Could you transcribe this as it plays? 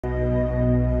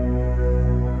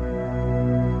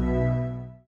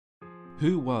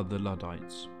Who were the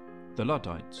Luddites? The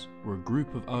Luddites were a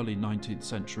group of early 19th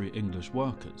century English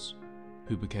workers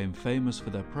who became famous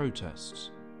for their protests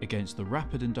against the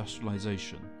rapid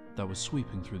industrialization that was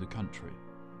sweeping through the country.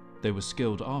 They were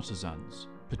skilled artisans,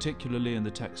 particularly in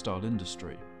the textile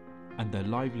industry, and their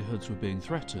livelihoods were being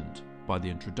threatened by the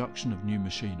introduction of new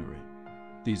machinery.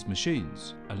 These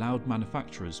machines allowed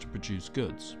manufacturers to produce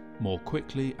goods more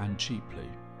quickly and cheaply,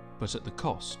 but at the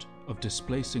cost of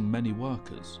displacing many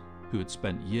workers who had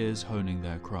spent years honing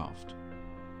their craft.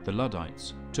 The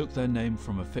Luddites took their name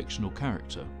from a fictional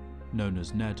character known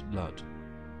as Ned Ludd.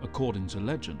 According to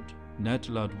legend, Ned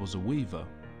Ludd was a weaver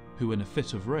who, in a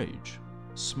fit of rage,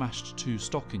 smashed two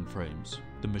stocking frames,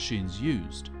 the machines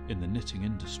used in the knitting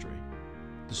industry.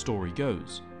 The story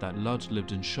goes that Ludd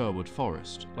lived in Sherwood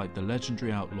Forest like the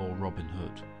legendary outlaw Robin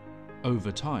Hood.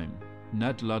 Over time,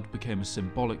 Ned Ludd became a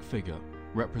symbolic figure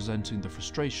representing the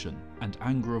frustration and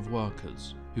anger of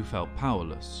workers who felt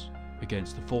powerless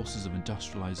against the forces of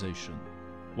industrialization.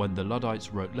 When the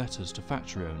Luddites wrote letters to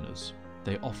factory owners,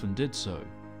 they often did so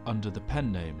under the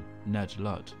pen name Ned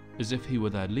Ludd, as if he were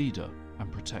their leader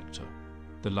and protector.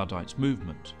 The Luddites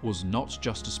movement was not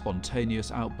just a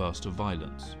spontaneous outburst of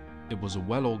violence. It was a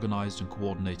well-organized and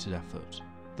coordinated effort.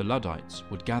 The Luddites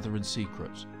would gather in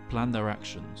secret, plan their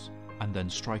actions, and then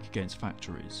strike against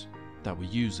factories that were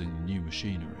using the new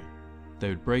machinery. They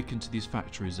would break into these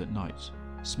factories at night,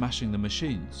 smashing the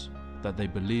machines that they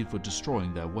believed were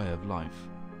destroying their way of life.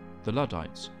 The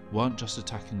Luddites weren't just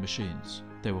attacking machines,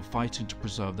 they were fighting to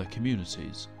preserve their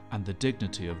communities and the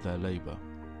dignity of their labour.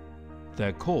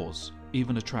 Their cause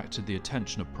even attracted the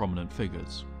attention of prominent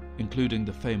figures, including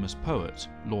the famous poet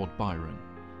Lord Byron.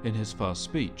 In his first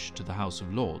speech to the House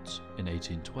of Lords in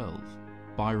 1812,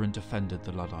 Byron defended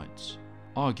the Luddites,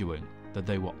 arguing that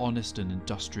they were honest and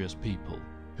industrious people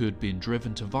who had been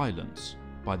driven to violence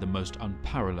by the most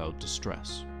unparalleled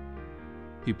distress.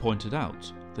 He pointed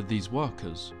out that these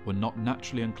workers were not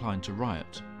naturally inclined to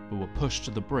riot, but were pushed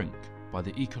to the brink by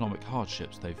the economic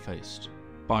hardships they faced.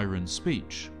 Byron's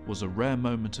speech was a rare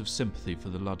moment of sympathy for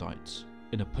the Luddites,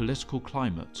 in a political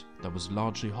climate that was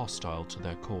largely hostile to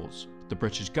their cause. The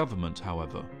British government,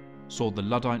 however, saw the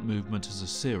Luddite movement as a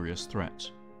serious threat.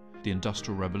 The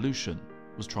Industrial Revolution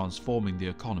was transforming the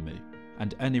economy,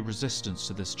 and any resistance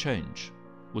to this change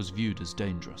was viewed as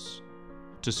dangerous.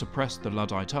 To suppress the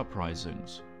Luddite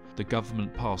uprisings, the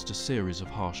government passed a series of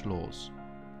harsh laws.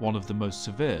 One of the most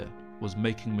severe was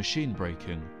making machine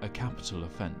breaking a capital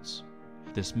offence.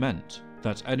 This meant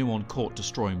that anyone caught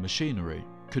destroying machinery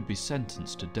could be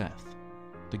sentenced to death.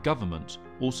 The government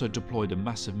also deployed a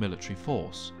massive military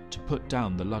force to put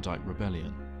down the Luddite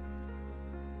rebellion.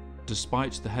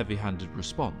 Despite the heavy-handed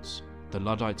response, the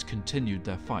Luddites continued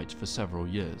their fight for several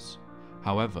years,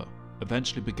 however,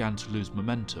 eventually began to lose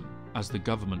momentum as the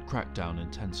government crackdown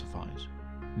intensified.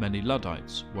 Many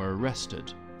Luddites were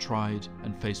arrested, tried,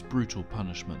 and faced brutal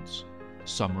punishments.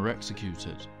 Some were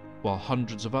executed, while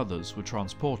hundreds of others were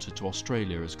transported to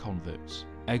Australia as convicts,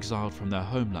 exiled from their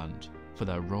homeland for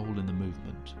their role in the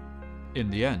movement. In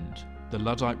the end, the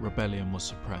Luddite rebellion was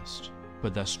suppressed,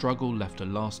 but their struggle left a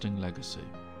lasting legacy.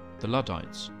 The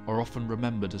Luddites are often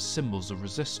remembered as symbols of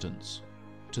resistance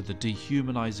to the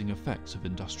dehumanizing effects of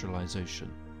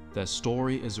industrialization. Their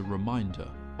story is a reminder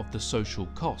of the social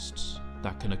costs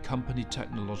that can accompany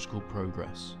technological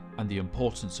progress and the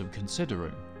importance of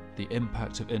considering the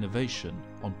impact of innovation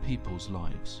on people's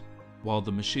lives. While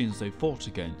the machines they fought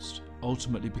against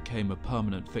ultimately became a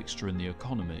permanent fixture in the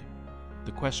economy,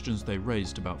 the questions they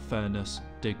raised about fairness,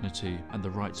 dignity, and the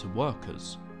rights of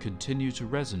workers continue to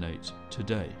resonate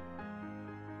today.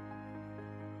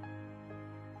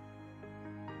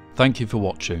 Thank you for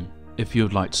watching. If you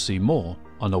would like to see more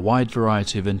on a wide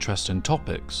variety of interesting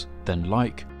topics, then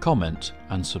like, comment,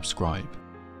 and subscribe.